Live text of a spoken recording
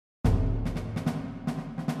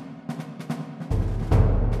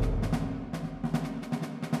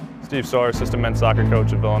Steve Sawyer, assistant men's soccer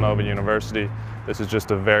coach at Villanova University. This is just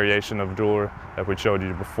a variation of Dueler that we showed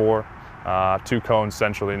you before. 2 cones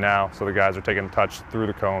centrally now, so the guys are taking a touch through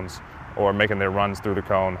the cones or making their runs through the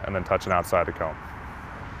cone and then touching outside the cone.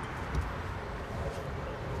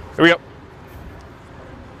 Here we go.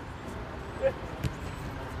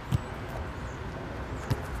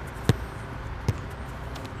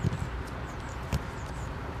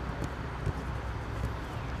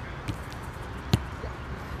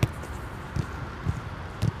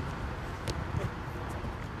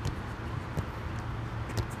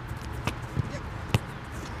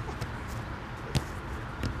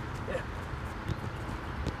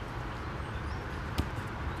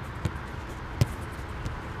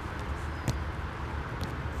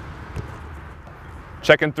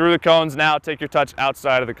 Checking through the cones now, take your touch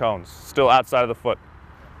outside of the cones, still outside of the foot.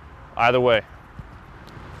 Either way.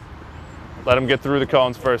 Let them get through the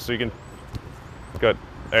cones first so you can, good,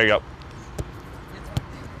 there you go.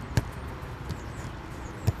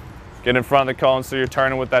 Get in front of the cones so you're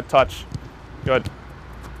turning with that touch. Good.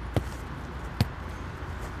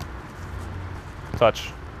 Touch.